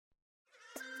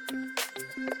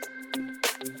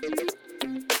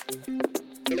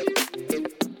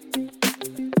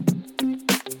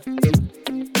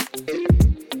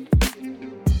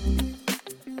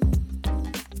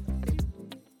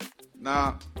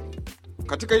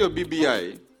katika hiyo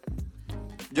BBI,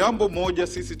 jambo moja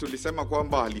sisi tulisema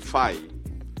kwamba halifai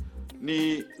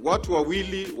ni watu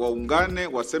wawili waungane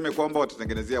waseme kwamba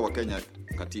watatengenezea Wakenya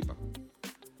katiba.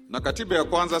 Na katiba ya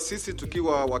kwanza, sisi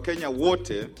tukiwa Wakenya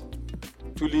wote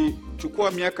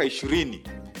tulichukua miaka 20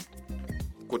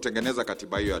 kutengeneza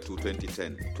katiba hiyo ya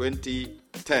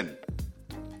 2010.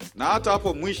 Na hata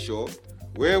hapo mwisho,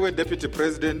 wewe deputy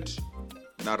president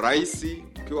na rais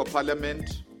ukiwa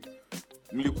parliament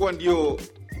mlikuwa ndio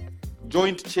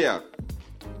joint chair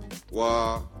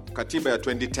wa katiba ya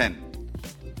 2010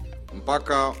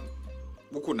 mpaka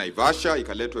huku Naivasha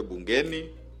ikaletwe bungeni,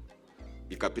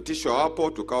 ikapitishwa hapo,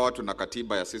 tukawa tuna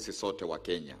katiba ya sisi sote wa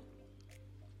Kenya.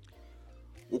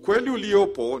 Ukweli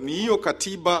uliopo ni hiyo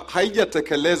katiba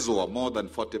haijatekelezwa more than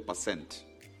 40%.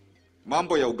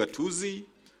 Mambo ya ugatuzi,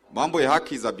 mambo ya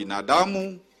haki za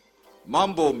binadamu,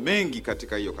 mambo mengi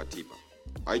katika hiyo katiba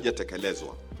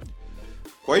haijatekelezwa.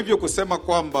 Kwa hivyo kusema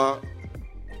kwamba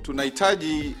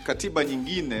tunahitaji katiba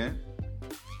nyingine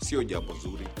sio jambo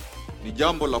zuri, ni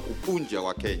jambo la kupunja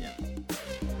wa Kenya.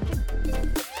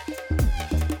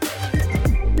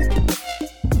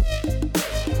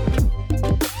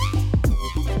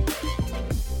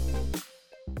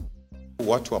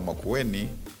 Watu wa Makueni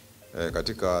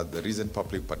katika the recent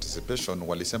public participation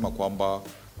walisema kwamba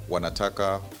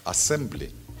wanataka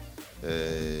assembly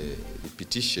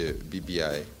ipitishe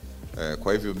BBI.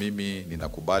 Kwa hivyo mimi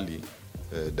ninakubali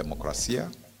demokrasia.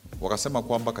 Wakasema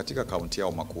kwamba katika kaunti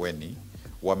yao Makueni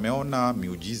wameona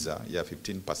miujiza ya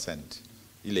 15%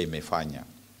 ile imefanya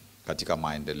katika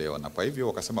maendeleo, na kwa hivyo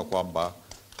wakasema kwamba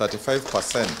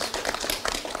 35%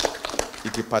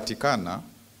 ikipatikana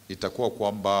itakuwa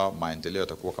kwamba maendeleo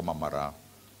yatakuwa kama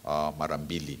mara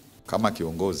mbili. Kama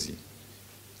kiongozi,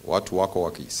 watu wako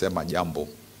wakisema jambo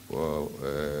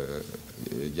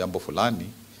fulani,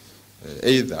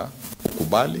 either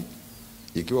ukubali,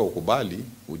 ikiwa ukubali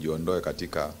ujiondoe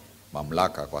katika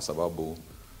mamlaka, kwa sababu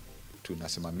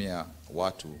tunasimamia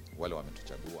watu wale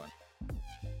wametuchagua.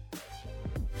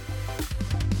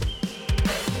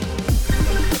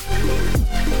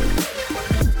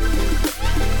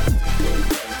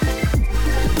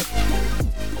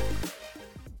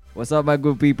 What's up, my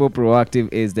good people? Proactive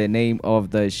is the name of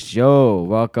the show.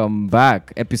 Welcome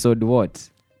back. Episode what?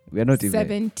 We are not even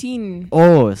 17.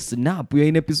 Oh, snap. We are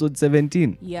in episode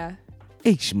 17. Yeah.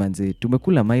 Eish, manze,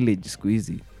 tumekula mileage siku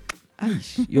hizi.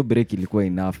 Aish, your break ilikuwa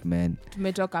enough, man.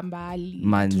 Tumetoka mbali.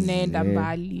 Manze. Tunaenda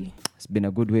mbali. It's been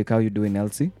a good week. How you doing,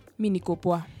 Elsie? Mi niko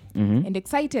poa. And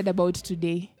excited about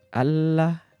today.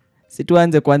 Allah.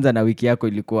 Situanze kwanza na wiki yako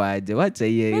ilikuwa aje. Wacha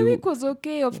hiye. My week was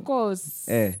okay, of course.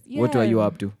 Yeah. What were you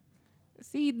up to?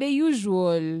 See, the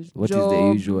usual. What job, is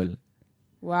the usual?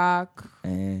 Work.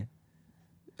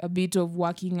 A bit of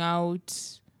working out.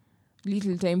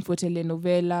 Little time for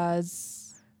telenovelas.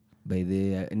 By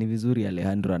the ni vizuri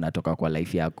Alejandro anatoka kwa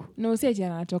life yako. No, si ati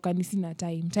anatoka, ni sina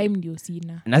time. Time ndio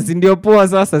sina. Na si ndio poa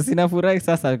sasa, sina furahi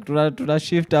sasa. Tuna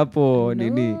shift hapo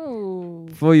nini.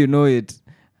 Before you know it.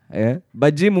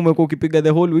 But gym umekuwa ukipiga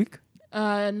the whole week?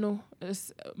 No.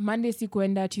 Monday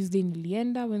sikuenda, Tuesday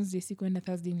nilienda, Wednesday sikuenda,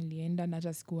 Thursday nilienda, na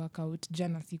hata siku workout.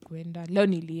 Jana sikuenda, leo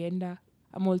nilienda.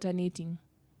 I'm alternating.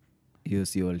 Hiyo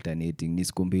si alternating, ni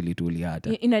siku mbili tu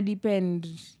uliata. Ina depend,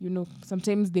 you know,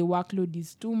 sometimes the workload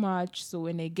is too much, so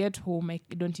when I get home I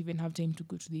don't even have time to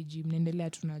go to the gym. Naendelea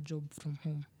tuna job from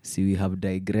home. See, we have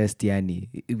digressed, yani.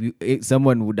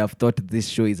 Someone would have thought this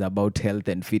show is about health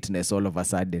and fitness all of a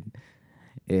sudden.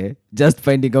 Just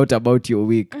finding out about your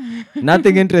week.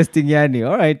 Nothing interesting, yani.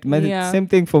 All right, same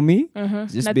thing for me.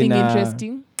 Just nothing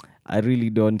interesting. I really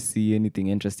don't see anything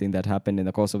interesting that happened in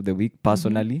the course of the week,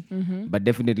 personally. But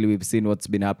definitely we've seen what's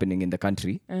been happening in the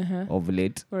country of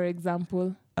late. For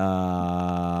example?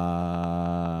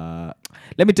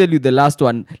 Let me tell you the last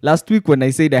one. Last week when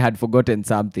I said I had forgotten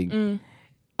something,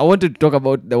 I wanted to talk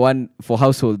about the one for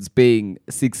households paying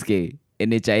 6K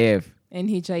NHIF.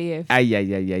 NHIF.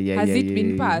 Has it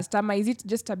been passed? Is it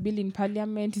just a bill in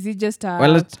parliament? Is it just a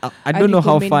Well, I don't know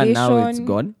how far now it's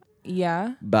gone.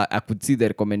 Yeah. But I could see the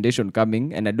recommendation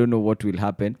coming and I don't know what will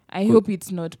happen. I hope it's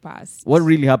not passed. What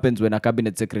really happens when a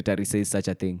cabinet secretary says such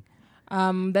a thing?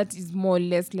 That is more or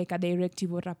less like a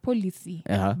directive or a policy.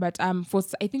 But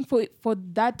I think for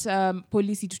that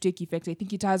policy to take effect, I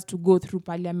think it has to go through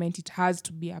parliament. It has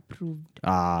to be approved.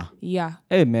 Yeah.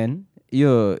 Hey, man.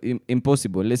 You're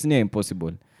impossible. Listen, you're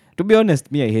impossible. To be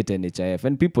honest, me, I hate NHIF.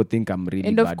 And people think I'm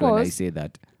really bad when I say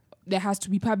that. There has to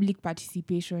be public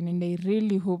participation. And I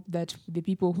really hope that the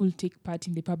people who will take part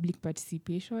in the public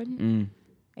participation,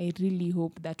 I really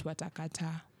hope that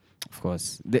watakata. Of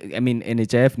course.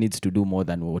 NHIF needs to do more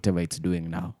than whatever it's doing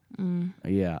now.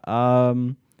 Yeah.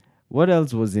 What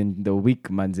else was in the week,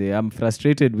 manze? I'm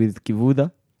frustrated with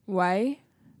Kivuda. Why?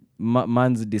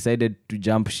 Mans decided to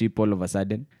jump ship all of a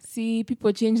sudden. See,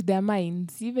 people change their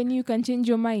minds. Even you can change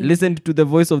your mind. Listened to the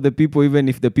voice of the people, even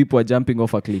if the people are jumping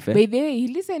off a cliff. By the way, he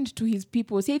listened to his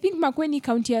people. See, I think Makueni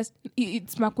County,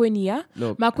 it's Makueni, yeah?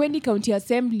 Look. Makueni County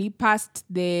Assembly passed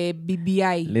the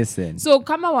BBI. Listen. So,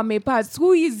 kama wamepass,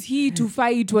 who is he to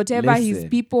fight whatever his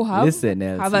people have? Listen,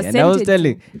 Elsie. have And I was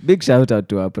telling, big shout out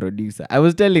to our producer. I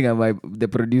was telling the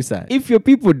producer, if your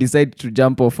people decide to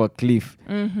jump off a cliff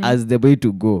as the way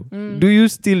to go, do you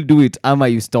still do it, or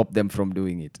you stop them from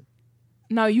doing it?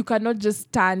 Now, you cannot just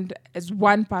stand as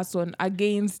one person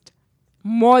against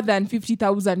more than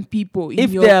 50,000 people.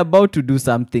 If they're about to do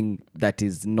something that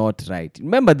is not right.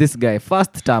 Remember this guy,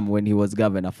 first term when he was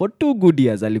governor, for 2 good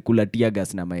years, alikula tear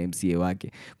gas na MCA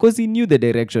wake. Because he knew the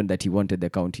direction that he wanted the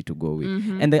county to go with.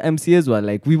 And the MCAs were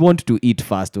like, we want to eat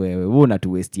fast, we want to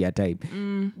waste your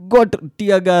time. Got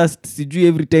tear gassed, sijui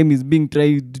every time he's being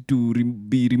tried to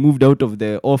be removed out of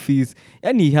the office.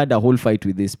 And he had a whole fight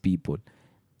with these people.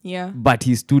 Yeah. But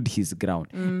he stood his ground.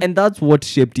 And that's what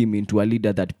shaped him into a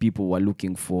leader that people were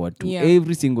looking forward to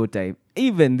every single time.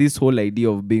 Even this whole idea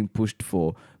of being pushed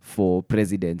for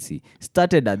presidency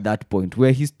started at that point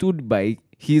where he stood by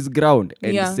his ground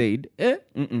and said,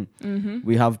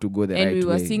 we have to go the right way. And we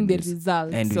were seeing the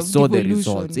results. And we saw the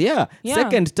results. Yeah.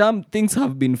 Second term, things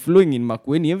have been flowing in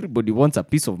Makueni. Everybody wants a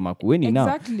piece of Makueni now.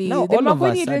 Exactly. Now, The all of a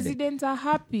Makueni sudden, residents are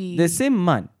happy. the same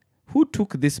man who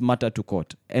took this matter to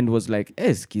court and was like,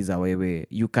 skiza wewe,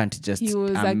 you can't just He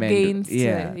was amend.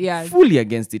 against, Fully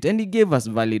against it. And he gave us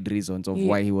valid reasons of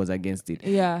why he was against it.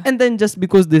 Yeah. And then just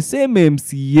because the same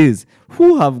MCAs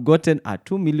who have gotten a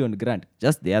 2 million grant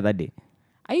just the other day,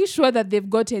 Are you sure that they've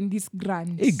gotten this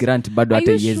grant? a grant bado Are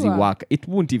hata you yezi sure? work. It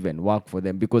won't even work for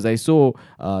them because I saw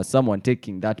someone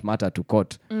taking that matter to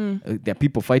court. There are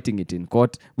people fighting it in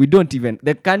court.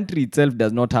 The country itself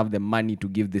does not have the money to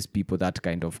give these people that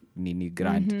kind of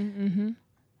grant.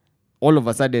 All of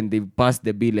a sudden they've passed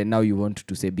the bill and now you want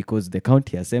to say because the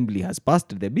county assembly has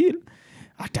passed the bill,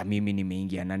 hata mimi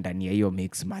nimeingia na ndani ya hiyo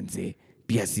mix manze.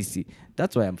 PSCC.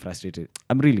 That's why I'm frustrated.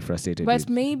 I'm really frustrated. But with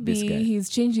maybe this guy. he's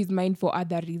changed his mind for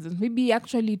other reasons. Maybe he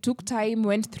actually took time,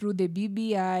 went through the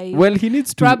BBI. Well, he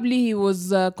needs to. Probably he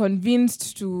was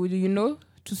convinced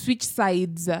to switch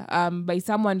sides by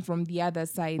someone from the other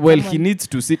side. Well, Someone- he needs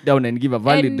to sit down and give a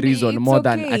valid And reason it's more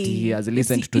than okay. he has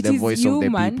listened It to the is voice of the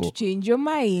human people. to change your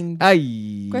mind.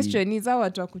 Aye. Question is how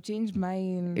to change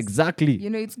minds. Exactly.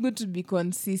 It's good to be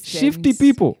consistent. Shifty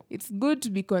people. It's good to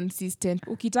be consistent.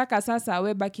 Ukitaka sasa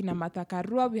we baki na Martha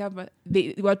Karua, we have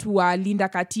watu wa Linda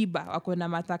Katiba wako na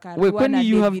Martha Karua. Wait, when na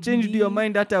you have David changed Lee. your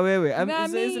mind hata wewe. It's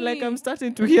Nani? like I'm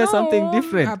starting to hear something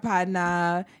different.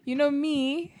 Hapana.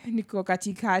 Me, niko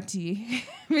katikati.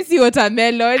 Mi si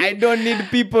watermelon. I don't need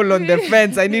people on the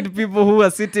fence. I need people who are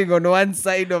sitting on one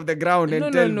side of the ground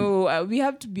and tell me. No. We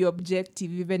have to be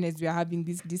objective even as we are having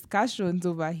these discussions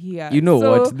over here. You know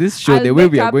So what? This show, I'll the way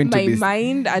we make are up going to my be...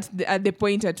 mind at the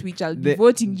point at which I'll be The-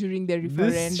 voting during the referendum.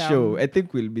 This show, I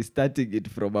think we'll be starting it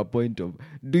from a point of,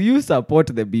 do you support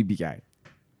the BBI?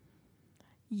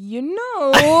 Yeah.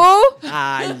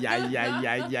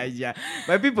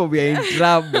 My people, we are in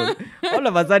trouble. All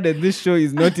of a sudden, this show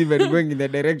is not even going in the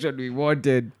direction we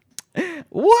wanted.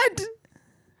 What?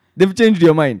 They've changed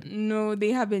your mind. No,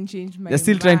 they haven't changed my mind. They're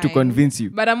still trying to convince you.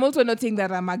 But I'm also not saying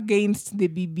that I'm against the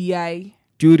BBI.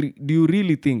 Do you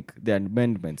really think the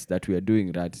amendments that we are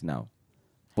doing right now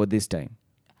for this time?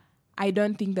 I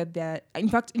don't think that they're... In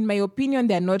fact, in my opinion,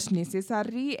 they're not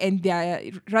necessary. And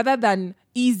they're... Rather than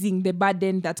easing the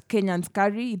burden that Kenyans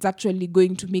carry, it's actually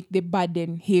going to make the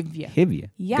burden heavier. Heavier?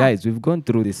 Yeah. Guys, we've gone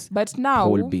through this But now...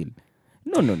 whole bill.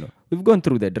 No. We've gone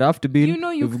through the draft bill.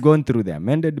 We've gone through the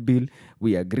amended bill.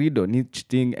 We agreed on each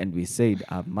thing and we said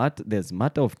there's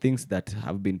matter of things that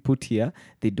have been put here.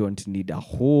 They don't need a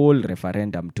whole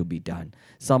referendum to be done.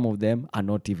 Some of them are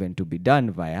not even to be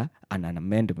done via an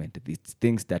amendment. It's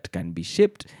things that can be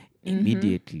shaped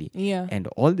immediately. Yeah. And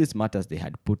all these matters they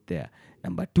had put there.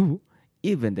 Number 2,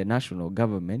 even the national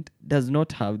government does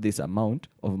not have this amount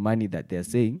of money that they're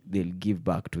saying they'll give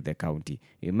back to the county.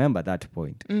 Remember that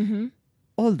point.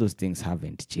 All those things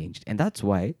haven't changed. And that's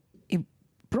why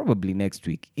probably next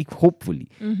week, hopefully,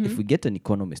 if we get an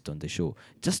economist on the show,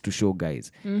 just to show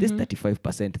guys, this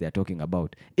 35% they're talking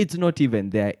about, it's not even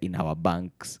there in our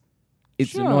banks.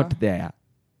 It's not there.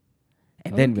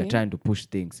 And then we're trying to push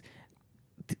things.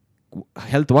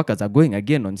 Health workers are going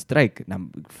again on strike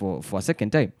for a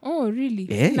second time. Oh, really?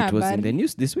 Yeah, it was in the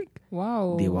news this week.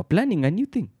 Wow. They were planning a new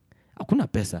thing. Hakuna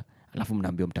pesa. Alafu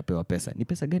mnaambia mtapewa pesa. Ni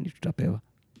pesa gani tutapewa?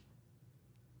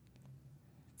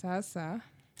 Sasa,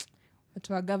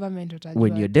 watu wa government watajua.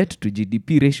 When your debt to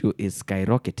GDP ratio is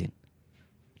skyrocketing,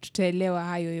 tutaelewa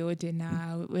hayo yote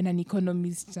na when an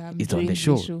economist it's on the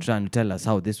show trying to tell us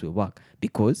how this will work,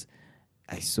 because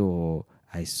I saw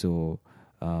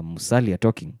Musalia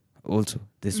talking also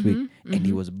this week, and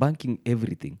he was banking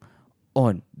everything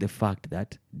on the fact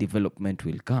that development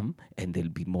will come and there'll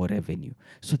be more revenue.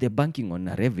 So they're banking on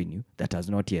a revenue that has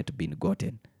not yet been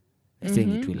gotten. They're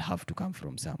saying it will have to come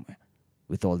from somewhere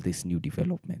with all these new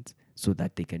developments so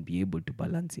that they can be able to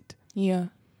balance it. Yeah.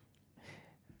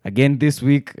 Again this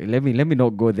week, let me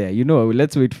not go there.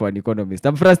 Let's wait for an economist.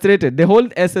 I'm frustrated. The whole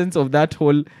essence of that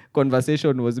whole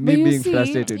conversation was me being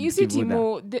frustrated. You see,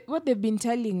 Timo, what they've been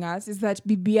telling us is that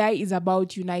BBI is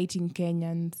about uniting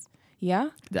Kenyans. Yeah?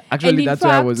 Actually, that's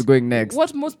where I was going next.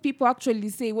 What most people actually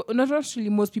say, not actually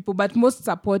most people, but most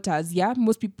supporters, yeah?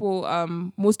 Most people,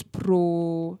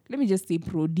 let me just say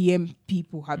pro-DM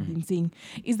people have been saying,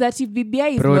 is that if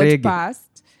BBI is not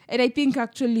passed, and I think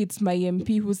actually it's my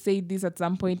MP who said this at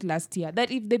some point last year, that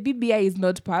if the BBI is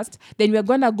not passed, then we're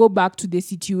going to go back to the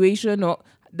situation or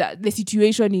the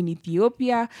situation in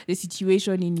Ethiopia, the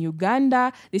situation in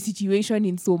Uganda, the situation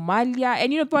in Somalia.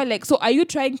 And people are like, so are you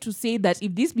trying to say that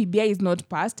if this BBI is not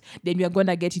passed, then we are going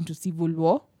to get into civil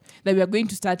war? That we are going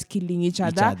to start killing each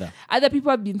other? Other people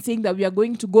have been saying that we are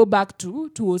going to go back to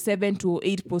 2007,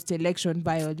 2008 post-election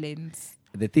violence.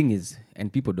 The thing is,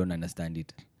 and people don't understand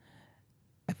it,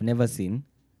 I've never seen...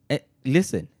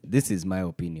 listen, this is my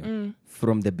opinion.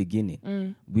 From the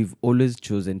beginning, we've always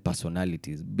chosen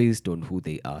personalities based on who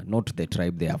they are, not the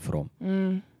tribe they are from.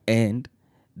 And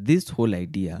this whole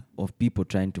idea of people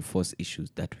trying to force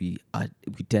issues that we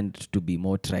tend to be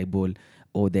more tribal,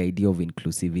 or the idea of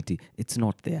inclusivity, it's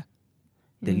not there.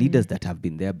 The leaders that have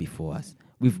been there before us,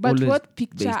 but always what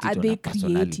picture based it are on they a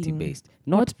personality creating? based.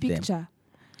 Not what picture? Them.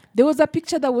 There was a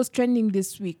picture that was trending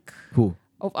this week. Who?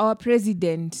 Of our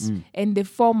president and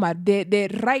the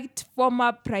right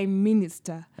former prime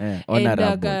minister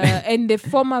and the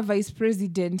former vice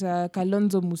president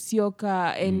Kalonzo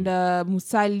Musyoka and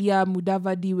Musalia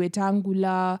Mudavadi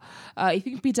Wetangula. I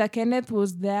think Peter Kenneth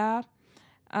was there.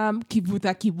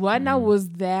 Kivuta Kibwana was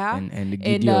there,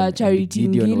 and Charity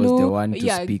Gideon was the one to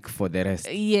speak for the rest.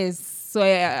 Yes. So,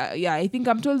 I think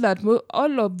I'm told that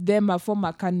all of them are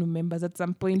former KANU members at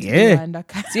some point. Yeah.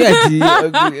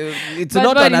 It's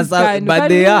not an aside, but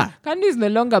they are. KANU is no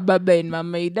longer Baba and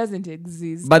Mama. It doesn't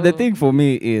exist. But the thing for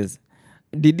me is,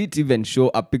 did it even show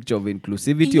a picture of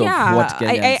inclusivity of what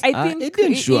Kenyans I think it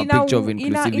didn't show a picture of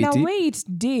inclusivity. In a way it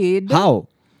did. How?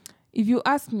 If you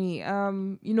ask me,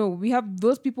 we have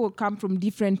those people come from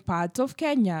different parts of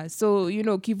Kenya. So,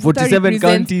 Kivuta 47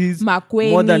 counties,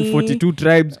 Makueni, more than 42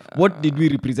 tribes. What did we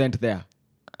represent there?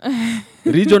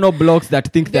 Regional blocks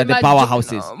that think they're the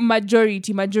powerhouses.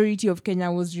 Majority of Kenya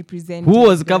was represented. Who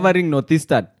was covering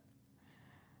Northeastern?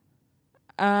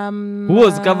 Who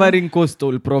was covering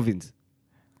Coastal Province?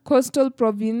 Coastal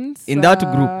Province. In that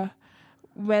group.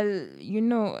 Well,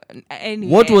 anyway.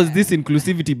 What was this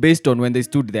inclusivity based on when they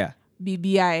stood there?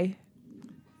 BBI.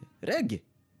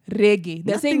 Reggae.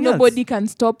 They're saying nobody can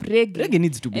stop reggae. Reggae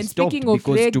needs to be stopped because,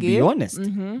 reggae, to be honest,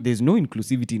 there's no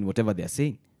inclusivity in whatever they're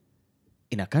saying.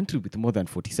 In a country with more than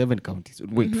 47 counties.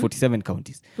 47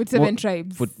 counties. 47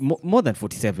 tribes. More than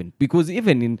 47. Because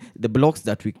even in the blocks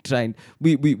that we tried,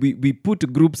 we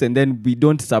put groups and then we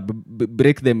don't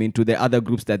break them into the other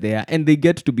groups that they are. And they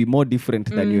get to be more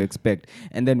different than you expect.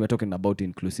 And then we're talking about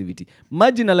inclusivity.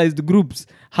 Marginalized groups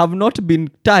have not been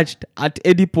touched at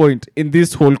any point in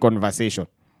this whole conversation.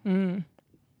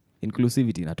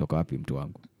 Inclusivity inatoka wapi mtu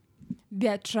wangu? They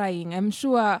are trying, I'm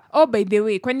sure. Oh, by the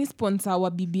way, kwani sponsor wa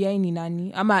BBI ni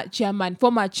nani?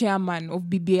 Former chairman of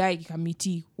BBI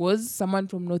committee was someone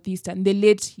from Northeastern, the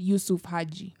late Yusuf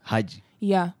Haji.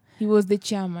 Yeah, he was the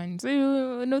chairman.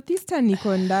 So Northeastern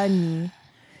iko ndani.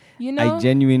 I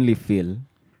genuinely feel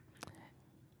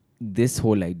this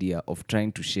whole idea of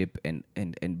trying to shape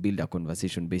and build a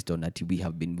conversation based on that we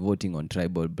have been voting on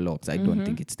tribal blocks, I don't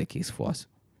think it's the case for us.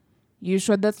 You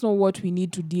sure that's not what we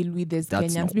need to deal with as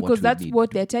Kenyans? Because that's what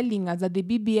they're telling us, that the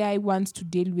BBI wants to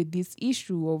deal with this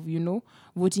issue of,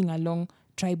 voting along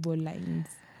tribal lines.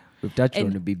 We've touched on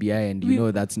the BBI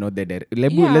and that's not the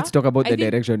direction. Let's talk about the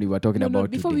direction we were talking about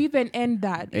before today. We even end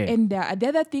that. And the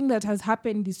other thing that has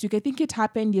happened this week, I think it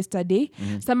happened yesterday.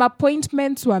 Some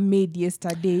appointments were made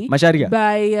yesterday Macharia.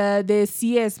 By the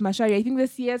CS, Macharia. I think the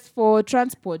CS for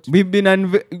transport. We've been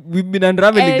unraveling.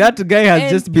 That guy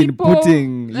has just been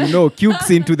putting, cukes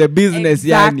into the business.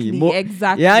 Exactly.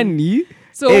 Yani,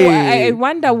 So I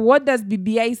wonder, what does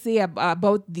BBI say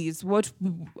about this? What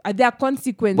are there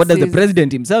consequences? What does the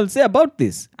president himself say about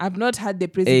this? I've not heard the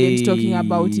president talking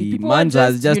about it. People Manza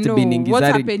has just been what's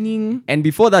happening. And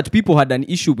before that, people had an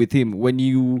issue with him when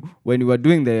you were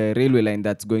doing the railway line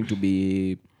that's going to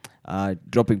be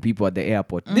dropping people at the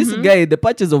airport. This guy, the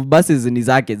purchase of buses ni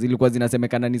zake zilikuwa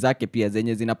zinasemekana ni zake pia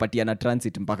zenye zinapatiana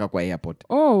transit mpaka kwa airport.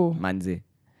 Oh. Manze.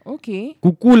 Okay.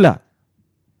 Kukula.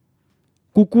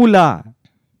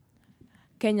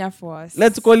 Kenya for us.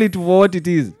 Let's call it for what it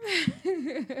is.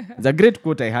 It's a great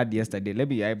quote I had yesterday.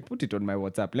 I put it on my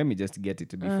WhatsApp. Let me just get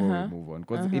it before we move on.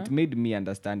 Because it made me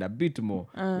understand a bit more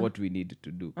what we need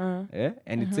to do.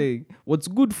 And it's saying, what's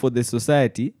good for the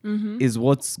society is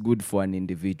what's good for an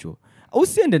individual.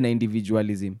 Usiende na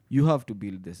individualism. You have to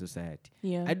build the society.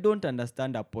 Yeah. I don't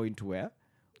understand a point where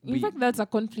in fact, that's a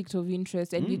conflict of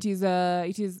interest, and it is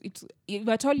if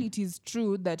at all it is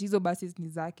true that hizo buses ni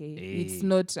zake, it's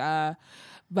not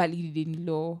valid in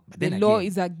law. The law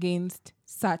is against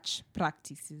such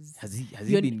practices. Has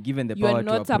he been given the power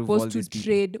to approve all these people? You're not supposed to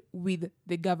trade with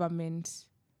the government.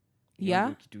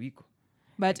 Yeah?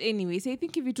 But anyways, I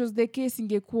think if it was the case,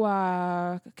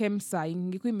 ingekuwa KEMSA,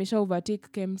 ingekuwa imesha overtake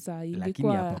KEMSA,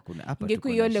 ingekuwa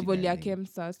hiyo level ya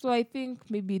KEMSA. So I think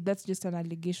maybe that's just an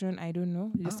allegation, I don't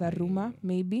know, just a rumor,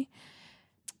 maybe.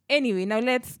 Anyway, now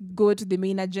let's go to the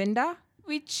main agenda,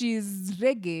 which is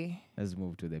reggae. Let's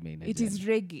move to the main agenda. It is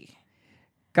reggae.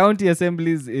 County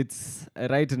assemblies, it's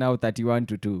right now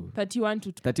 31-2.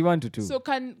 31-2. So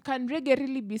can reggae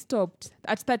really be stopped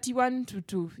at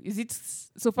 31-2? Is it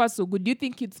so far so good? Do you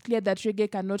think it's clear that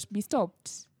reggae cannot be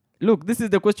stopped? Look, this is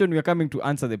the question we are coming to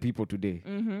answer the people today.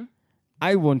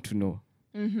 I want to know,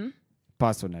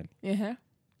 personally,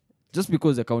 just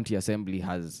because the county assembly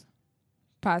has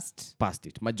passed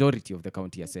it, majority of the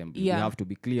county assembly, we have to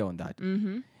be clear on that.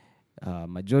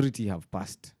 Majority have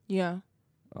passed. Yeah.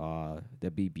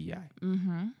 The BBI.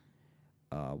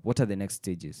 What are the next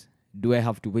stages? Do I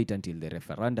have to wait until the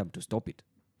referendum to stop it?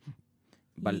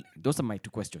 But those are my two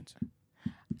questions.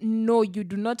 No, you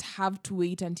do not have to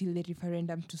wait until the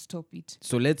referendum to stop it.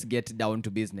 So let's get down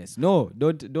to business. No,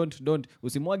 don't.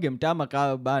 Usimwage mtama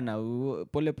ka bana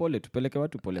pole pole tupeleke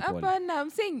watu pole pole. I'm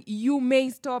saying you may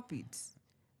stop it,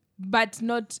 but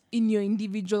not in your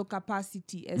individual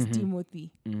capacity as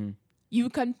Timothy. You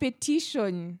can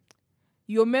petition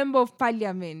your member of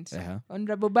parliament,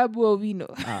 Honorable Babu Owino.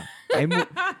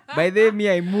 By the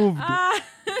way, I moved.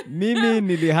 Mimi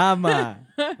nilihama.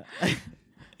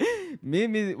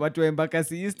 Mimi watu wa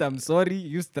Embakasi East, I'm sorry.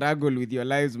 You struggle with your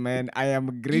lives, man. I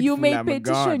am grateful. You may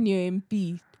petition your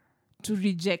MP to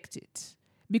reject it.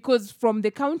 Because from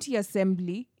the county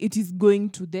assembly, it is going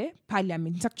to the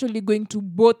parliament. It's actually going to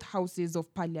both houses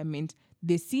of parliament,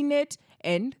 the Senate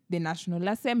and the National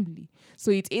Assembly.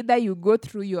 So it's either you go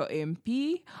through your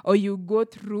MP or you go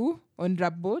through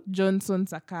Honorable Johnson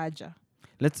Sakaja.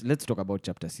 Let's talk about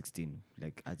chapter 16,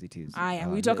 like as it is.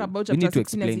 We talk about chapter 16 as it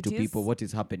is. We need to explain to people what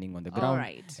is happening on the ground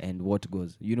and what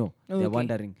goes. They're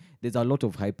wondering. There's a lot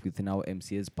of hype with now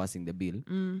MCAs passing the bill,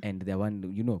 and they're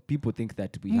wondering. People think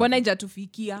that we. Mbona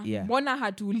ijatufikia? Mbona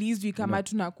hatuulizwi kama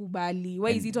tunakubali?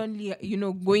 Why is it only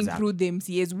going through the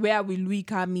MCAs? Where will we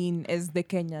come in as the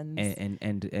Kenyans?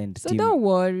 And so don't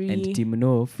worry. And Team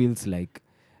No feels like.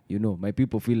 My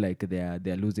people feel like they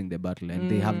are losing the battle, and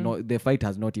the fight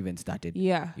has not even started.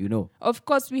 Yeah. Of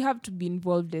course, we have to be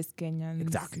involved as Kenyans.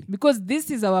 Exactly. Because this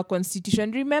is our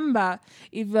constitution. Remember,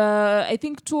 if I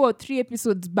think 2 or 3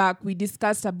 episodes back, we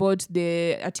discussed about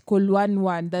the Article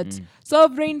 1.1 that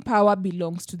sovereign power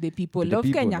belongs to the people of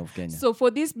Kenya. So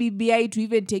for this BBI to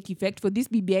even take effect, for this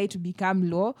BBI to become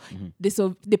law,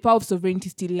 the power of sovereignty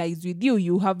still lies with you.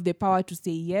 You have the power to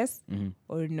say yes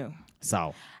or no.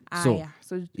 So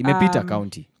imepita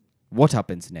county. What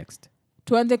happens next?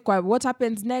 Tuanze kwa what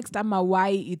happens next ama why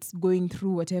it's going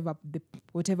through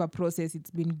whatever process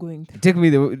it's been going through. Take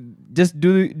me just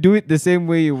do it the same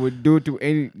way you would do to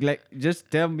any, like, just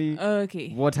tell me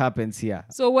what happens here.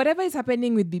 So whatever is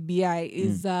happening with BBI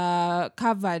is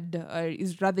covered, or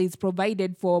is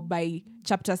provided for by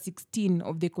chapter 16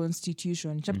 of the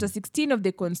Constitution. Chapter 16 of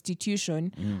the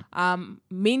Constitution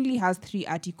mainly has 3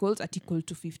 articles, Article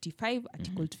 255,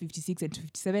 Article 256 and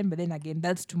 257, but then again,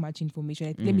 that's too much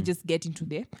information. Let me just get into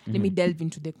let me delve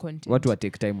into the content. Watu wa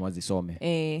take time wazisome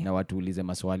na watu ulize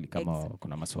maswali kama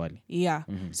kuna maswali. Yeah.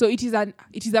 So it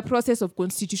is a process of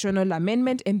constitutional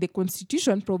amendment, and the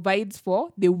Constitution provides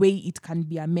for the way it can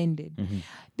be amended.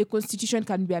 The Constitution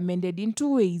can be amended in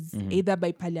 2 ways, either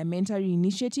by parliamentary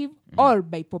initiative or or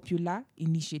by popular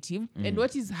initiative. And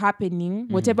what is happening,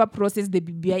 whatever process the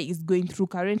BBI is going through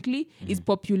currently, is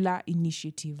popular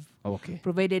initiative. Okay.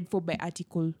 Provided for by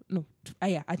Article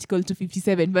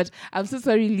 257. But I'm so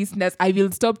sorry, listeners. I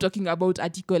will stop talking about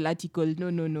article.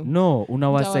 No,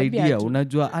 unawasaidia. Nitawambia tu.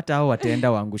 Unajua hata hao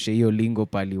wataenda waangushe hiyo lingo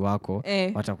pali wako.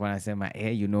 Eh. Watakuwa nasema,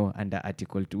 under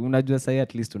article 2. Unajua sahi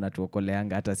at least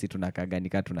unatuokoleanga hata si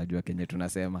tunakaganika tunajua kenye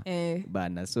tunasema.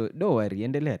 Bana. So don't worry,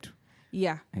 endelea tu.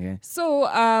 Yeah. So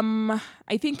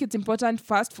I think it's important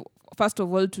first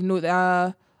of all to know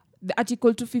the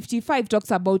Article 255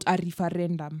 talks about a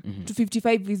referendum.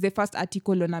 255 is the first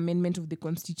article on amendment of the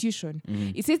Constitution.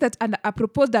 It says that a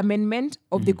proposed amendment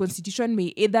of the Constitution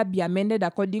may either be amended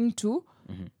according to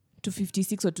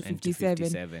 256 or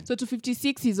 257. So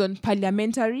 256 is on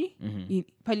parliamentary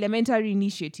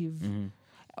initiative.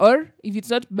 Or if it's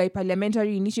not by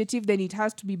parliamentary initiative, then it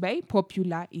has to be by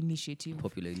popular initiative.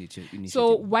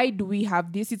 So why do we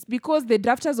have this? It's because the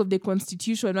drafters of the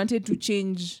Constitution wanted to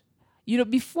change.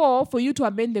 Before, for you to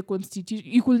amend the Constitution,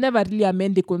 you could never really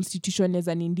amend the Constitution as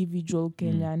an individual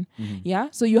Kenyan. Yeah?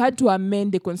 So you had to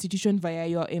amend the Constitution via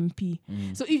your MP.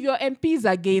 So if your MP is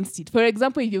against it, for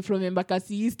example, if you're from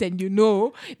Embakasi East and you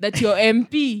know that your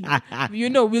MP,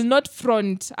 will not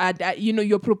front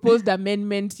your proposed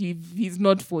amendment if he's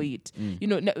not for it.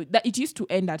 That it used to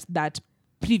end at that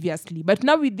previously. But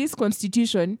now with this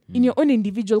Constitution, in your own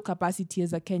individual capacity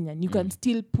as a Kenyan, you can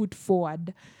still put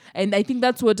forward. And I think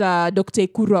that's what Dr.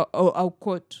 Ekuru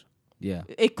Aukot. Yeah.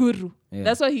 Ekuru. Yeah.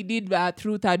 That's what he did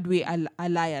through Third Way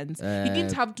Alliance. He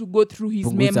didn't have to go through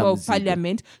his member of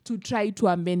parliament to try to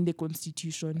amend the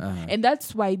Constitution. And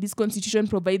that's why this Constitution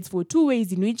provides for two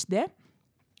ways in which the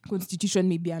Constitution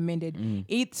may be amended.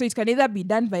 So it can either be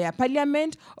done via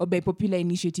parliament or by popular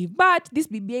initiative. But this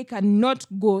BBI cannot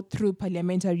go through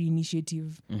parliamentary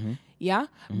initiative. Yeah?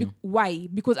 Why?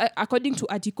 Because according to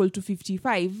Article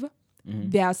 255,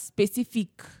 there are specific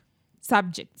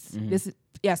subjects.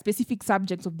 There's specific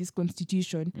subjects of this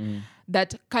Constitution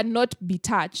that cannot be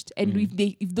touched. And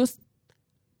if those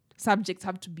subjects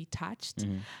have to be touched,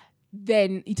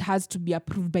 then it has to be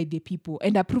approved by the people.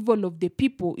 And approval of the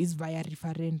people is via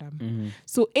referendum.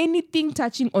 So anything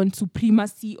touching on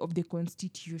supremacy of the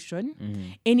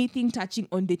Constitution, anything touching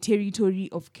on the territory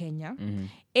of Kenya,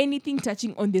 anything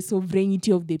touching on the sovereignty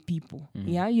of the people,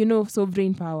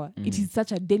 sovereign power, it is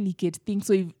such a delicate thing.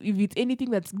 So if it's anything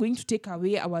that's going to take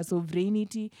away our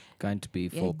sovereignty, can't be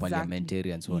for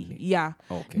parliamentarians only. Yeah.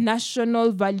 Okay.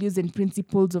 National values and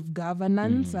principles of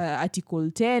governance,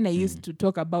 Article 10. I used to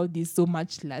talk about this so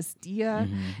much last year.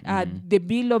 The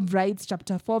Bill of Rights,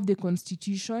 Chapter 4 of the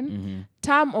Constitution.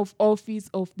 Term of office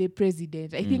of the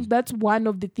president. I think that's one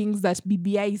of the things that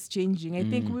BBI is changing. I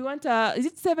think we want is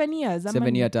it 7 years?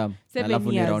 7-year term.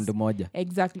 7 years. Round moja.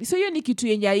 Exactly. So hiyo ni kitu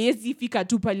yenye haiwezi fika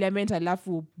tu parliament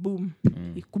alafu boom.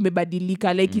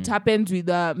 Kumebadilika. Like it happens with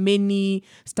many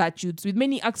statutes. With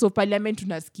many acts of parliament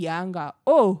tunasikianga.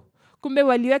 Kumbe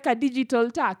waliweka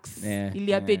digital tax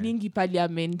ili happeningi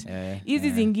parliament.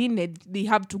 Hizi zingine they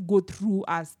have to go through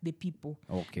us the people.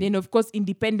 Then of course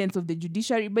independence of the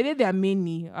judiciary, but there are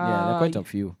many. There are quite a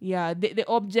few. Yeah, the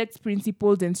objects,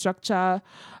 principles and structure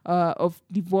of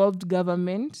devolved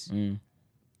government.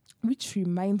 Which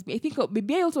reminds me, I think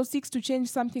BBI also seeks to change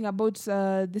something about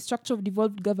the structure of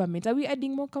devolved government. Are we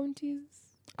adding more counties?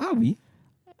 Are we?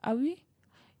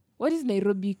 What is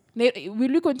Nairobi?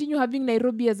 Will we continue having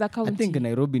Nairobi as a county? I think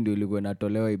Nairobi ndio ilikuwa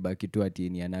inatolewa ibaki tu ati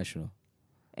ni ya national.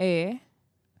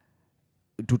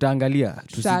 Tutaangalia.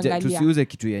 Tusiuze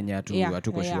kitu yenye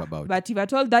hatuko sure about. But if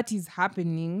at all that is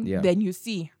happening, then you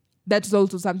see that's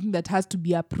also something that has to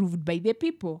be approved by the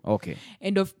people. Okay.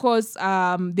 And of course,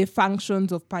 the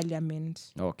functions of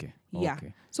parliament. Okay. Yeah.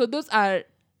 So those are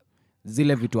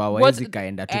zile vitu hawezi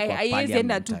kaenda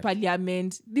tu kwa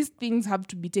parliament. These things have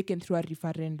to be taken through a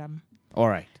referendum. All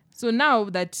right. So now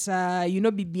that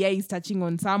BBI is touching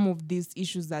on some of these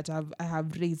issues that I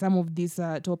have raised, some of these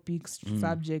topics,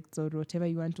 subjects, or whatever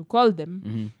you want to call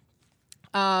them,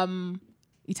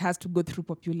 it has to go through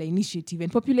popular initiative,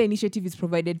 and popular initiative is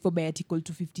provided for by Article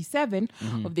 257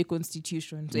 of the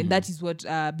Constitution. So, and that is what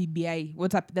BBI.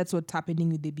 That's what's happening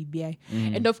with the BBI,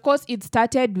 and of course, it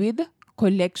started with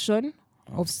collection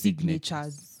of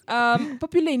signatures.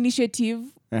 Popular initiative.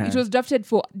 It was drafted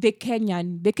for the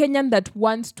Kenyan that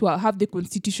wants to have the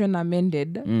constitution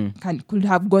amended could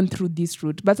have gone through this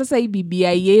route. But sasa hii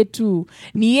BBI yetu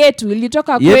ni yetu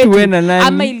ilitoka kwetu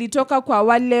ama ilitoka kwa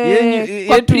wale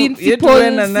kwa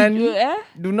principles.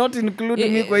 Do not include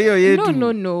me kwa hiyo yetu.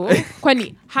 No.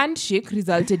 Kwani handshake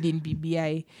resulted in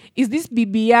BBI. Is this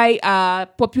BBI a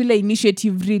popular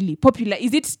initiative really? Popular?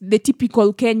 Is it the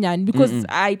typical Kenyan? Because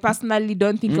I personally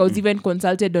don't think I was even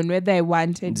consulted on whether I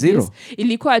wanted this.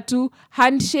 Ilikuwa tu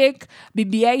handshake,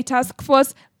 BBI task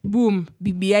force, boom,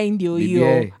 BBI ndio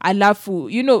hiyo. Alafu,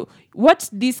 what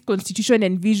this constitution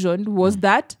envisioned was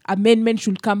that amendment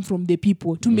should come from the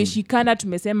people. Tumeshikana,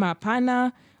 tumesema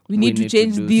hapana. We need to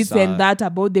change this and that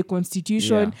about the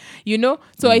constitution,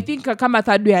 So I think kama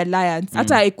Third Way Alliance,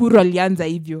 hata Ekuru alianza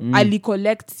hivyo. Ali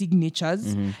collect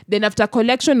signatures. Then after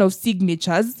collection of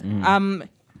signatures,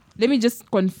 let me just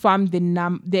confirm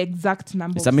the exact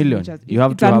number of signatures. Million. You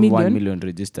have to have 1 million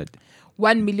registered.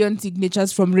 1 million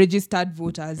signatures from registered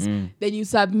voters. Then you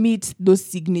submit those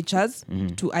signatures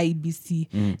to IBC.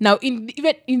 Now,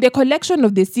 even in the collection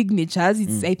of the signatures,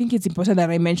 I think it's important that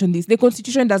I mention this. The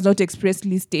Constitution does not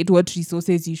expressly state what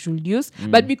resources you should use,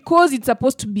 but because it's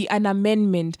supposed to be an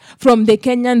amendment from the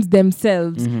Kenyans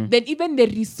themselves, then even the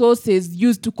resources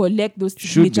used to collect those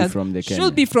signatures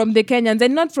should be from the Kenyans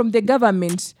and not from the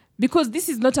government. Because this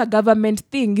is not a government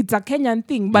thing, it's a Kenyan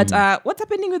thing. But what's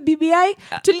happening with BBI?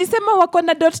 Tulisema wako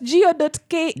na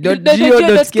 .go.ke,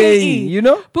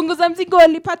 punguza mzigo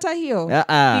walipata hiyo.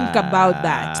 Think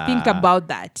about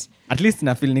that. At least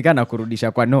na feel nikana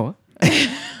kurudisha kwa no.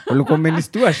 Ulikuwa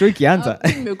umenistua show ikianza.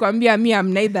 Nimekwambia mimi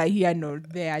am neither here nor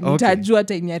there. Nitajua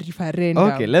time ya referendum.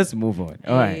 Okay, let's move on.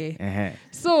 All right.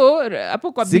 So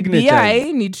hapo kwa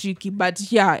BBI ni tricky, but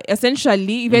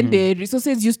essentially even the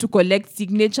resources used to collect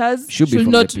signatures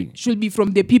should be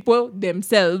from the people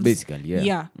themselves.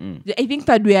 Basically, I think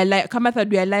Third Way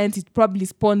Alliance it probably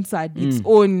sponsored its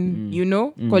own,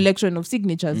 collection of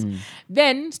signatures.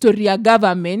 Then story ya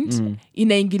government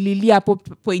inaingililia hapo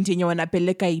point yenye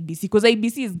wanapeleka IBC, because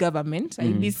IBC is government.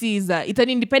 IBC is it's an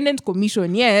independent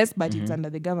commission, yes, but it's under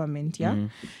the government,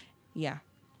 yeah.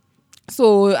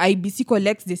 So IBC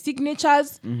collects the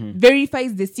signatures,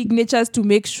 verifies the signatures to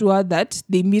make sure that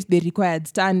they meet the required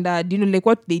standard, like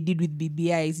what they did with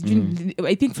BBIs.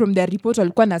 I think from their report,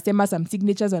 walikuwa nasema some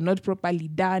signatures are not properly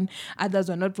done, others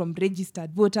are not from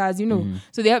registered voters,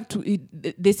 So they have to,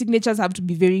 the signatures have to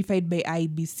be verified by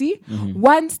IBC.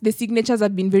 Once the signatures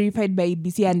have been verified by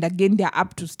IBC and again they are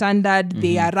up to standard,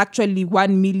 they are actually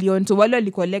 1 million. So wale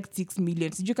wali collect 6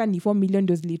 million. Sijui kani 4 million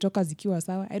ndio zilitoka zikiwa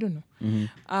sawa. I don't know.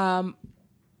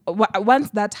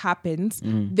 Once that happens,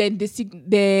 then the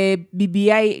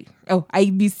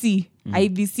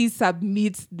IBC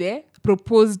submits the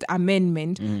proposed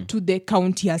amendment to the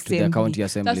county assembly.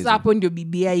 Sasa hapo ndio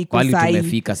BBI iko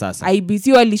sahi. IBC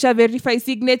walisha verify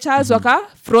signatures waka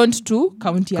front to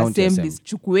county assemblies.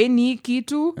 Chukueni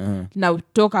kitu, now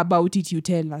talk about it, you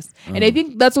tell us. And I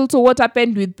think that's also what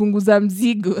happened with Punguza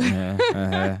Mzigo.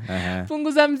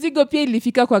 Punguza Mzigo pia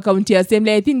ilifika kwa county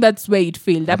assembly. I think that's where it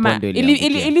failed.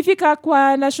 Ilifika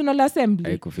kwa National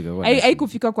Assembly.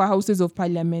 Haikufika kwa Houses of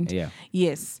Parliament.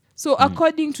 Yes. So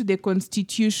according to the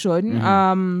Constitution,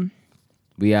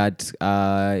 we are at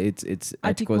it's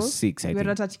Article 6. I think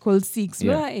we're at Article 6.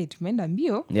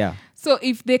 Yeah. So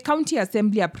if the county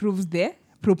assembly approves the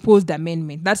proposed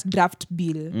amendment, that's draft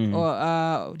bill,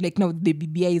 or like now the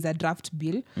BBI is a draft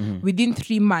bill, within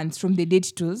 3 months from the date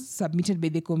it was submitted by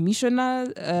the commissioner,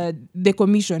 the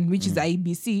commission, which is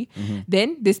IBC,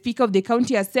 then the Speaker of the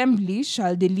County Assembly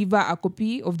shall deliver a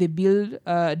copy of the bill,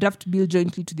 draft bill,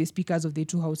 jointly to the speakers of the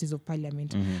 2 houses of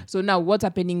parliament. So now what's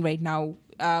happening right now?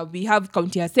 We have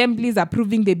county assemblies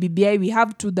approving the BBI. We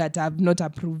have 2 that have not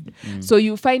approved. So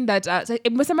you find that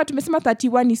tumesema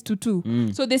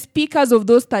 31:2. So the speakers of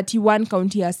those 31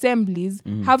 county assemblies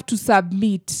have to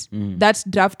submit that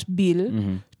draft bill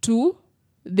to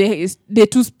the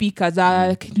 2 speakers,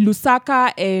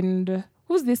 Lusaka and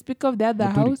who's the speaker of the other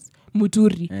house?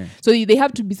 Muturi. So they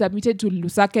have to be submitted to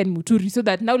Lusaka and Muturi, so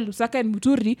that now Lusaka and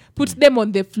Muturi puts them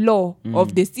on the floor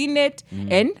of the Senate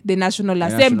and the National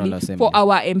Assembly for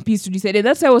our MPs to decide. And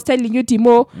that's why I was telling you,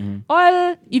 Timo,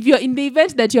 if you're in the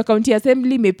event that your county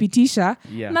assembly mepitisha,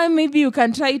 now maybe you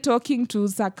can try talking to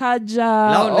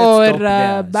Sakaja or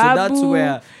Babu. So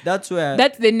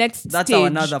that's the next that's stage.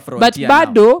 Another frontier. But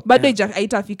bado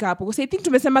haitafika hapo. Because I think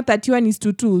tumesema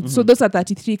 31:2. So those are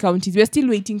 33 counties. We're still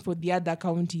waiting for the other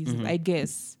counties. I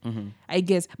guess.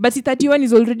 But 31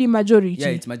 is already majority. Yeah,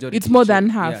 it's majority. It's more than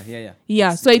half.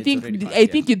 Yeah. So I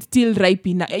think it's still ripe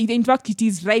enough. In fact, it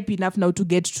is ripe enough now to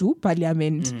get to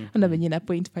parliament. And when you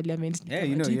point parliament, yeah,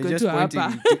 you know, you're just pointing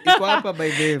iko hapa by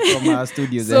the from our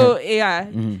studios. So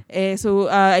so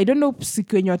I don't know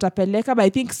siku yenye watapeleka, but I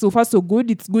think so far so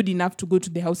good. It's good enough to go to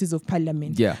the houses of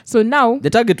parliament. Yeah. So now the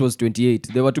target was 28.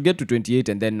 They were to get to 28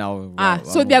 and then now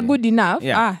so they are good enough.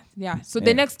 Yeah. So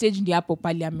the next stage in the upper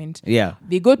parliament. Yeah.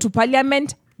 They go to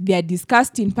parliament, they are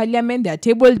discussed in parliament, they are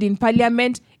tabled in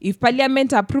parliament. If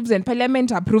parliament approves and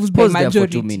parliament approves by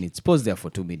majority. Pause there for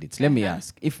 2 minutes. Let me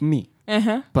ask, if me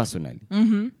personally,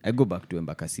 I go back to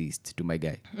Embakasi East to my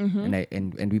guy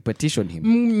and we petition him.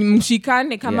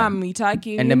 Mshikane kama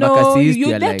mitaki. And Embakasi East,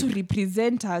 you're there like, to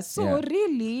represent us. So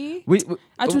really,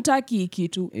 hatutaki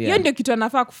kitu. Hiyo ndio kitu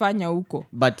anafaa kufanya huko.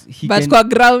 But kwa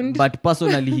ground. But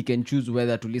personally, he can choose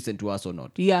whether to listen to us or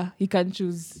not. Yeah, he can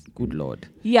choose. Good Lord.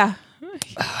 Yeah.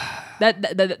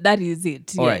 That is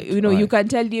it. Yeah. Right, you know, you can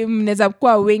tell him neza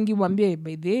kuwa wengi mwambie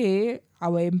by the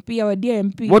our dear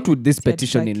MP. What would this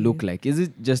petitioning look like? Is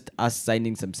it just us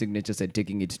signing some signatures and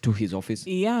taking it to his office?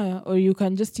 Yeah, or you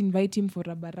can just invite him for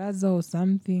a baraza or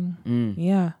something.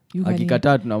 Yeah.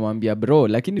 Akikataa tunamwambia bro,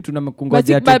 lakini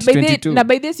tunakungoja 2022. Na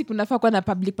by this kunafaa kuwa na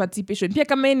public participation. Pia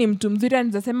kama ni mtu mzuri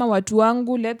anasema watu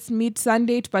wangu, let's meet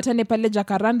Sunday tupatane pale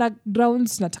Jacaranda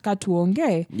grounds, nataka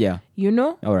tuongee. Yeah. You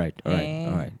know? All right.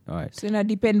 So it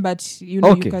depends, but you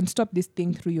know, you can stop this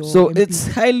thing through your So MP. it's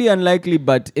highly unlikely,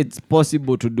 but it's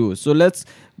possible to do. So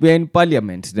we're in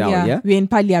parliament now, yeah? We're in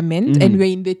parliament and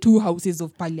we're in the two houses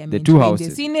of parliament. The two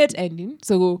houses. In the Senate and in...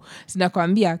 So,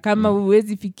 sinakwambia, kama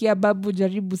huwezi fikia babu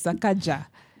jaribu sakaja.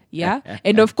 Yeah.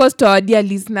 And of course, to our dear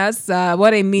listeners,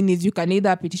 what I mean is you can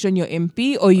either petition your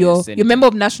MP or your member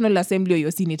of National Assembly or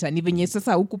your senator. Ni venye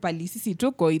sasa huku palisisi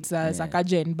tuko, it's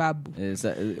Sakaja and Babu.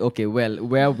 Okay, well,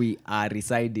 where we are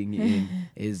residing in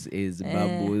is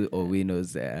Babu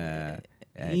Owino's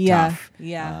tough.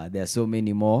 There are so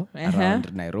many more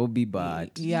around Nairobi,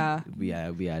 but we are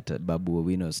at Babu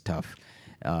Owino's tough.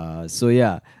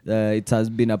 It has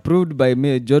been approved by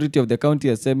majority of the county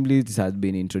assembly. It has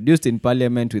been introduced in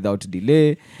parliament without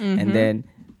delay, and then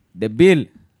the bill.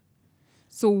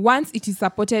 So once it is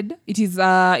supported, it is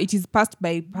passed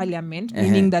by parliament,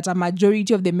 meaning that a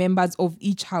majority of the members of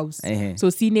each house. So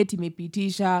Senate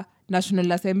imepitisha,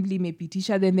 National Assembly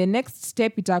imepitisha, then the next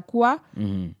step itakuwa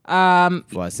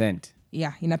for assent.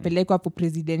 Yeah, inapelekwa for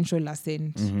presidential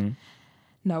assent.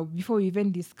 Now, before we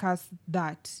even discuss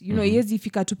that, you know, yezi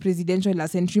fika to presidential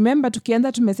assent. Remember,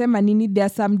 tukianza tumesema nini, there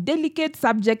are some delicate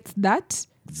subjects that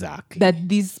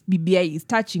this BBI is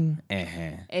touching.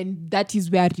 And that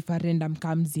is where referendum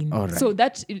comes in. Right. So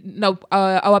that, now,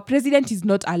 our president is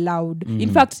not allowed. In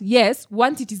fact, yes,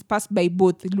 once it is passed by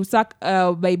both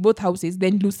by both houses,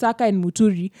 then Lusaka and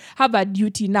Muturi have a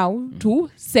duty now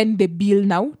to send the bill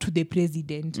now to the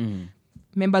president.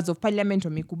 Members of parliament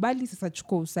wamekubali, sasa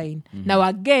chukua usign. Now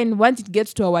again, once it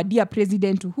gets to our dear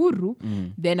president Uhuru,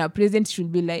 then our president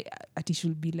should be like,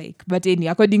 but anyway,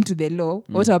 according to the law,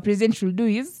 what our president should do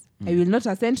is, I will not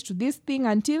assent to this thing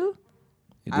until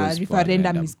a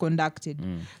referendum is conducted.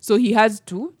 So he has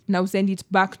to now send it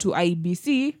back to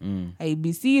IBC,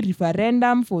 IBC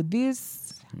referendum for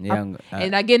this. And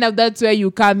again, now that's where you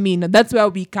come in. That's where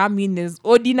we come in as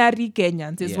ordinary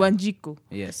Kenyans, as Wanjiko.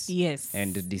 Yes.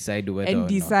 And decide whether and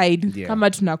decide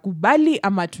kama tunakubali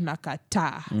ama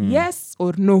tunakataa. Yes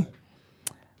or no.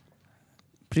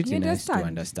 Pretty nice to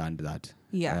understand that.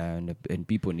 Yeah. And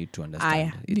people need to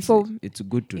understand. It's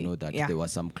good to know that there were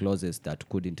some clauses that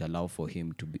couldn't allow for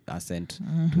him to be assent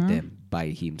to them by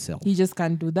himself. He just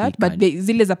can't do that. But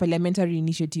zile za parliamentary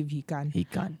initiative, he can.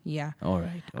 Yeah. All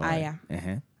right.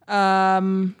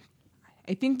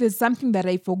 I think there's something that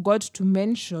I forgot to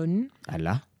mention.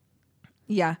 Allah?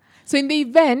 Yeah. So in the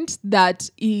event that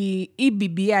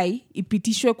BBI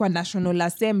ipitishwe kwa National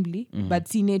Assembly, but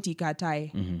Senate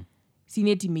ikatae.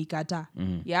 Senate imeikataa.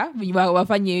 Yeah,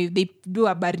 wafanye, they do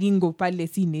a baringo pale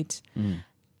Senate.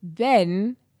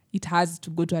 Then it has to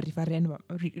go to a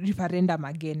referendum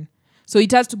again. So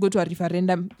it has to go to a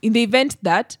referendum in the event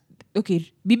that,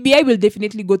 okay, BBI will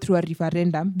definitely go through a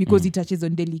referendum because it touches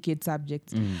on delicate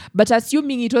subjects. But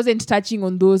assuming it wasn't touching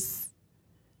on those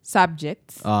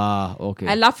subjects, okay.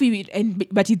 Alafu,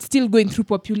 but it's still going through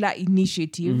popular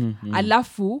initiative.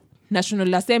 Alafu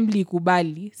National Assembly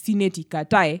kubali, Senate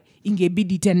ikatae,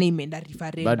 ingebidi tena imeenda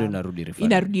referendum. Bado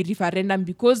inarudi referendum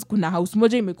because kuna house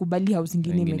moja imekubali, house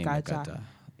ingine imekataa.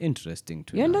 Interesting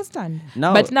to you know. understand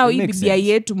Now, but now it hii makes BBI sense.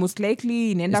 yetu most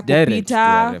likely It's direct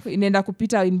to inaenda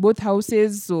kupita in both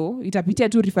houses, so itapitia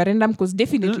tu referendum because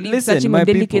definitely it's Listen, touching my on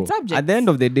delicate people, subjects. at the end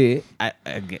of the day,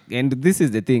 and this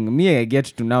is the thing, I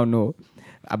get to now know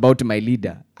about my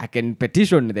leader. I can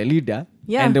petition the leader,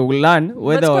 Yeah. and they will learn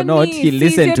whether But or not kwani he si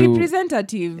listen is to your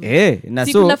representative na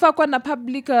si so kunafaa kuwa na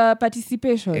public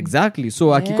participation. exactly,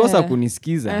 so akikosa Yeah.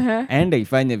 kunisikiza aenda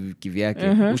ifanye kivyake.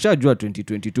 Ushajua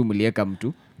 2022 mlieka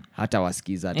mtu hata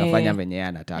wasikiza atafanya venye yeye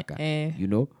anataka. You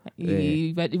know,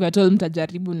 ivatol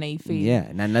mtajaribu na ife.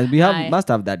 yeah, na we must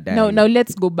have that dialogue. Now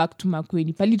let's go back to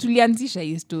Makueni. Pali tulianzisha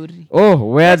hii story.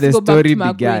 Where Let's the go back story to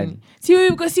Makueni.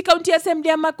 began. Si county assembly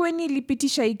ya Makueni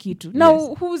ilipitisha hii kitu.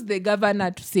 Now who's the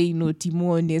governor to say no,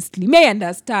 Timo, honestly? May I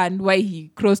understand why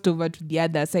he crossed over to the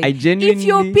other side. I genuinely, if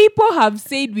your people have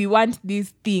said we want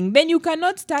this thing, then you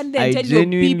cannot stand there and tell your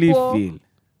people. Feel,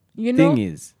 you know,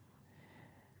 thing is,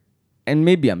 and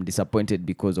maybe I'm disappointed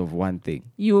because of one thing.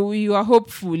 You are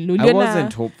hopeful. I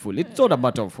wasn't hopeful. It's not a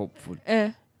matter of hopeful.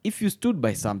 Eh. If you stood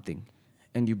by something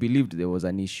and you believed there was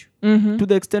an issue, to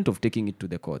the extent of taking it to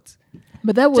the courts,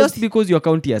 But that was just because your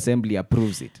county assembly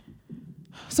approves it.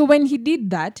 So when he did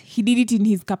that, he did it in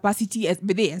his capacity as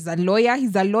a lawyer.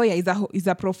 He's a lawyer. He's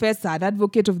a professor, an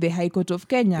advocate of the High Court of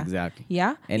Kenya. Exactly.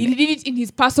 Yeah. And he did it in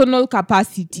his personal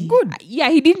capacity. Good. Yeah,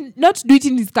 he did not do it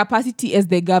in his capacity as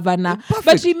the governor. Perfect.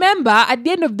 But remember, at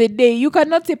the end of the day, you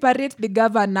cannot separate the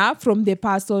governor from the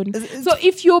person. So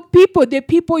if your people, the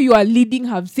people you are leading,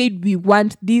 have said we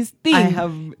want this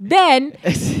thing, then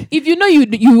if you know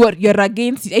you're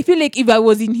against it, I feel like if I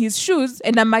was in his shoes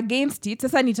and I'm against it,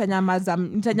 sasa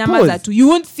nitanyamaza tu. You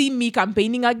won't see me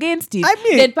campaigning against it. I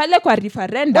mean, then pale kwa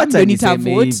referendum ndio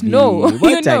nitavote no.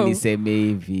 Wacha niseme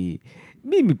hivi,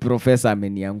 mimi profesa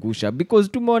ameniangusha because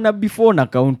tumeona before na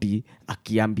county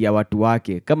akiambia watu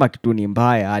wake kama kitu ni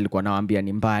mbaya, alikuwa anawaambia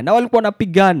ni mbaya na walikuwa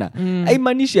wanapigana.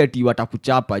 Haimaanishi ati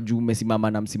watakuchapa juu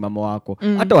umesimama na msimamo wako.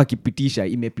 Hata wakipitisha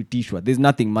imepitishwa, there's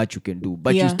nothing much you can do,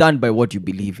 but you stand by what you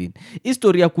believe in.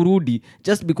 Historia kurudi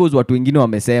just because watu wengine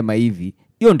wamesema hivi,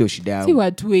 hiyo ndio shida yangu. Si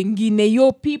watu wengine,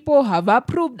 your people have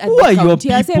approved at Who the are your county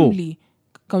people? assembly.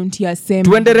 County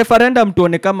assembly. Tuende referendum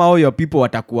tuone kama all your people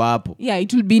watakuwa hapo. Yeah,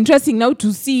 it will be interesting now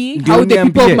to see Ndio how the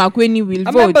people of niambie. Makueni will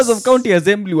vote. Members of county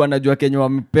assembly wanajua Kenya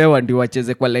wamepewa ndio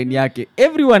wacheze kwa line yake.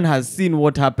 Everyone has seen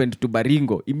what happened to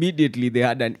Baringo. Immediately they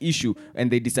had an issue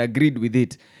and they disagreed with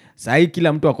it. Sahi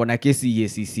kila mtu akona kesi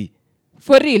EACC.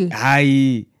 For real?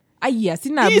 Hai. Aya,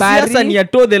 sina Hii habari. siasa ni ya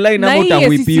toe the line ama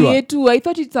utawipiwa. yetu, I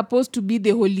thought it's supposed to be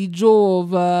the holy jaw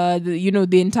of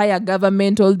the entire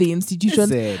government, all the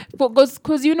institutions. Because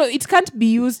it can't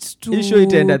be used to... Issue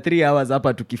itaenda 3 hours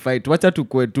hapa tukifight. Wacha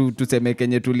tuseme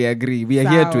Kenya tuli agree. We are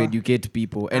here to educate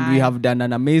people and we have done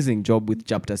an amazing job with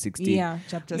chapter 16. Yeah,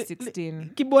 chapter 16.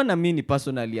 Kibwana mini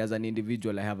personally as an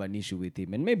individual I have an issue with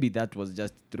him and maybe that was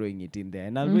just throwing it in there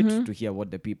and I'll wait to hear what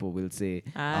the people will say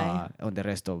on the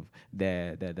rest of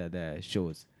the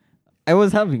shows. I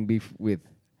was having beef with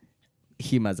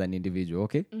him as an individual,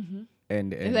 okay?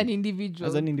 And as an individual,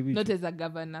 not as a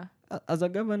governor. As a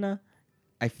governor,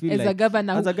 I feel as like a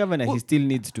governor, he still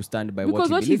needs to stand by because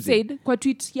what he believes said kwa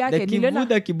tweet yake the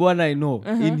Kivuda Kibwana I know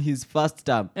in his first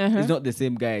term is not the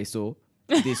same guy I saw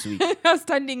this week.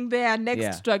 standing there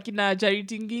next to akina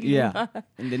Charity Ngilu. Yeah,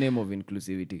 in the name of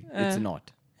inclusivity.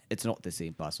 It's not the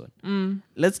same person.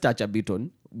 Let's touch a bit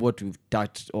on what we've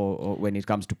touched or when it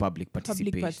comes to public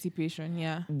participation. Public participation,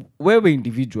 yeah. Wewe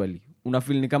individually,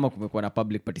 unafeel ni kama kumekuwa na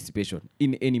public participation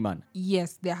in any manner?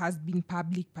 Yes, there has been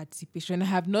public participation. I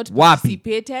have not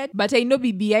participated, but I know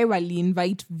BBI will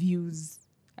invite views.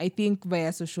 I think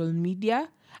via social media.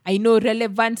 I know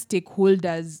relevant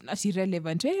stakeholders, not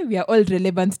irrelevant. We are all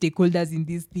relevant stakeholders in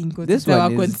this thing because it's our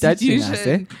constitution. Us,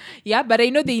 eh? Yeah, but I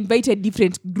know they invited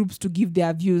different groups to give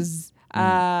their views.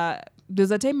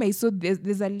 There's a time I saw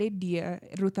there's a lady,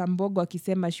 Ruth Ambogo,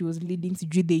 akisema she was leading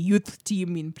the youth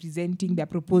team in presenting their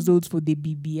proposals for the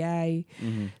BBI.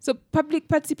 So public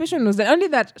participation was only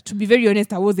that, to be very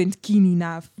honest, I wasn't keen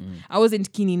enough.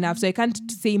 So I can't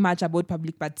say much about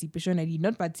public participation. I did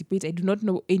not participate. I do not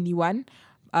know anyone.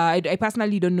 I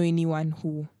personally don't know anyone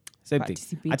who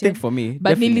participated. I think for me,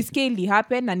 but nilisikia ili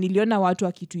happen na niliona watu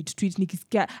wakitweet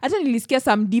nikisikia hata nilisikia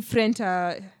some different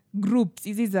groups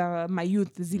hizi za my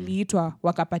youth ziliitwa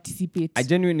wakaparticipate. I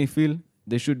genuinely feel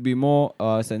there should be more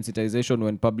sensitization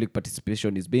when public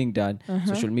participation is being done.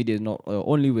 Social media is not the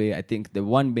only way. I think the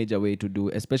one major way to do,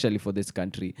 especially for this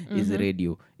country, is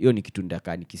radio. Hiyo ni kitu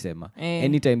ndaka nikisema.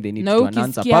 Anytime they need to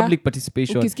announce a public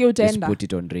participation, just put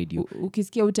it on radio.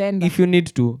 Ukisikia utaenda. If you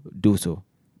need to, do so.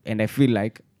 And I feel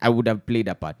like I would have played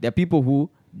a part. There are people who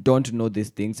don't know these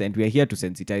things, and we are here to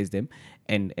sensitize them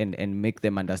and make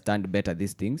them understand better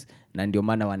these things. Na ndio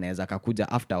maana wanaweza kakuja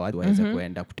afterwards waweze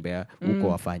kuenda kutembea huko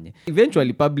wafanye.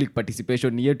 Eventually public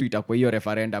participation yetu itakuwa hiyo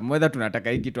referendum whether tunataka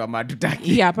hiki kitu ama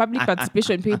hatutaki. Yeah, public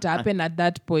participation pay to happen at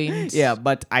that point. Yeah,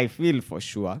 but I feel for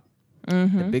sure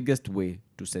the biggest way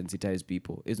to sensitize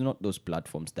people is not those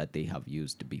platforms that they have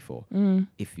used before.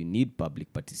 If you need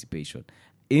public participation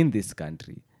in this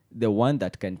country, the one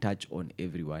that can touch on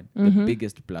everyone, the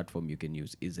biggest platform you can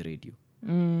use is radio.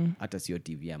 Hata sio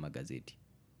TV ama gazeti.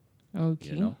 Okay.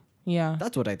 You know? Yeah.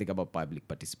 That's what I think about public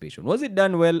participation. Was it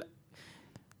done well?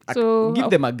 So, Give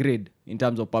them a grade in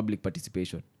terms of public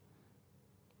participation.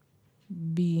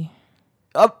 B.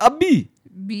 A B.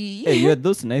 B. Hey, you're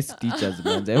those nice teachers,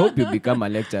 man. I hope you become a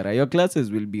lecturer. Your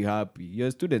classes will be happy.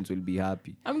 Your students will be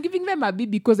happy. I'm giving them a B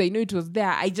because I know it was there.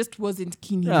 I just wasn't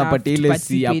keen enough But to ile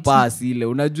si ya participate. pass ile.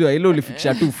 Unajua ile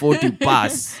ulifikisha 240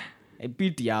 pass.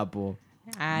 Piti hapo.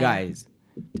 Aye. Guys,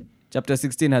 chapter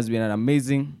 16 has been an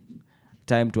amazing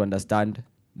time to understand.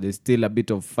 There's still a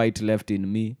bit of fight left in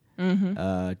me.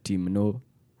 Team No.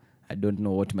 I don't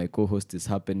know what my co-host is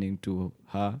happening to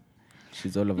her.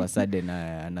 She's all of a sudden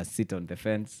and sit on the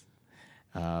fence.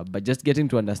 But just getting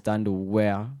to understand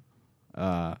where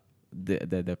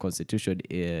the Constitution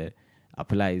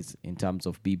applies in terms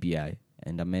of BBI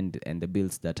and the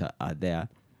bills that are there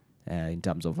in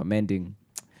terms of amending.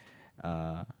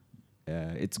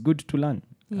 It's good to learn.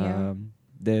 Yeah.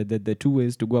 The two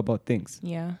ways to go about things.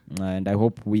 Yeah. And I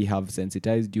hope we have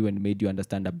sensitized you and made you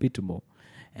understand a bit more.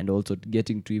 And also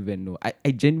getting to even know.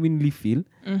 I genuinely feel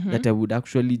that I would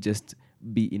actually just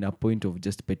be in a point of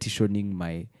just petitioning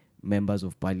my members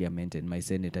of parliament and my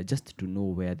senator just to know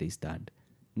where they stand.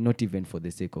 Not even for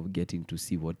the sake of getting to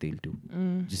see what they'll do.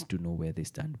 Just to know where they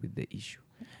stand with the issue.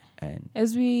 And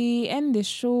as we end the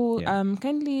show,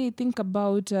 kindly think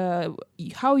about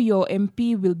how your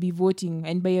MP will be voting.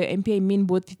 And by your MP, I mean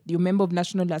both your member of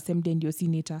National Assembly and your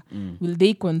senator. Will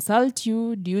they consult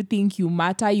you? Do you think you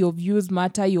matter? Your views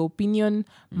matter? Your opinion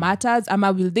matters? Or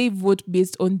will they vote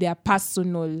based on their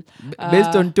personal...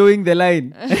 based on towing the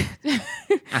line.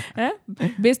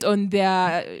 based on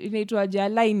their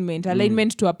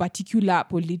alignment to a particular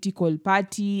political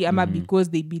party, because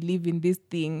they believe in this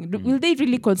thing. Will they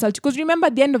really consult? Because remember,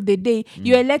 at the end of the day,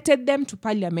 you elected them to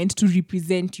parliament to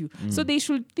represent you. So they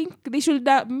should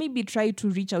maybe try to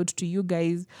reach out to you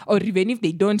guys, or even if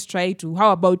they don't try to,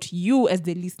 how about you as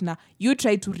the listener? You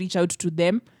try to reach out to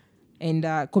them and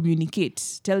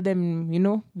communicate. Tell them,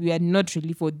 we are not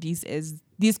really for this as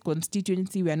this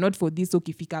constituency. We are not for this.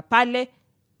 Okifika pale,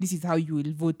 this is how you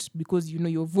will vote, because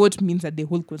your vote means that the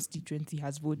whole constituency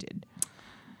has voted.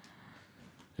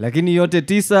 Lakini yote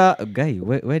tisa, guy,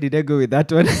 where did I go with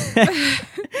that one?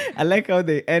 I like how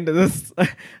they end those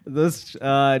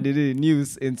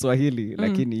news in Swahili.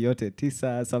 Lakini yote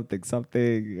tisa,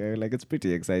 something. Like, it's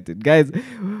pretty excited. Guys,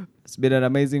 it's been an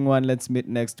amazing one. Let's meet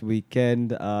next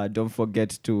weekend. Don't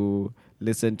forget to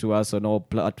listen to us on all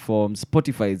platforms.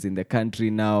 Spotify is in the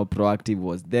country now. Proactive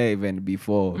was there even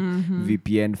before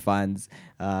VPN fans.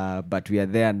 But we are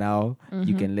there now.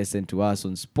 You can listen to us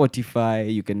on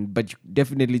Spotify. But you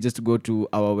definitely just go to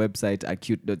our website,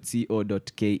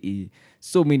 acute.co.ke.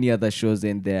 So many other shows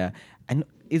in there. And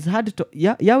it's hard to...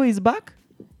 Yahweh is back?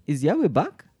 Is Yahweh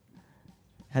back?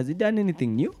 Has he done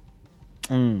anything new?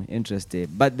 Interesting.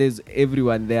 But there's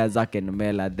everyone there. Zach and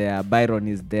Mela there. Byron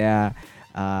is there.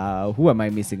 Who am I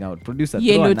missing out? Producer,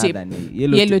 Yellow Tape.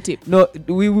 Yellow Tape. No,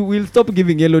 we will stop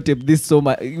giving Yellow Tape this so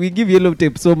much. We give Yellow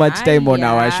Tape so much time on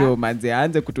our show, manze.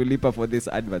 Aanze kutulipa for this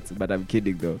adverts, but I'm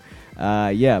kidding though.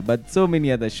 But so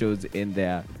many other shows in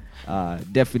there.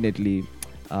 Definitely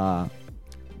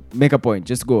make a point.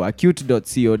 Just go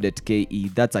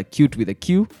acute.co.ke. That's acute with a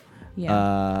Q.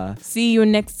 Yeah. See you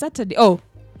next Saturday. Oh,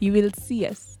 you will see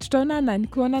us. Tutaonana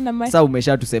nikuonana mai. Sasa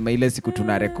umesha tusema ile siku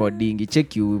tuna recording.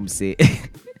 Check you mse.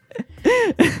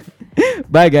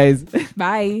 Bye guys.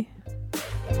 Bye.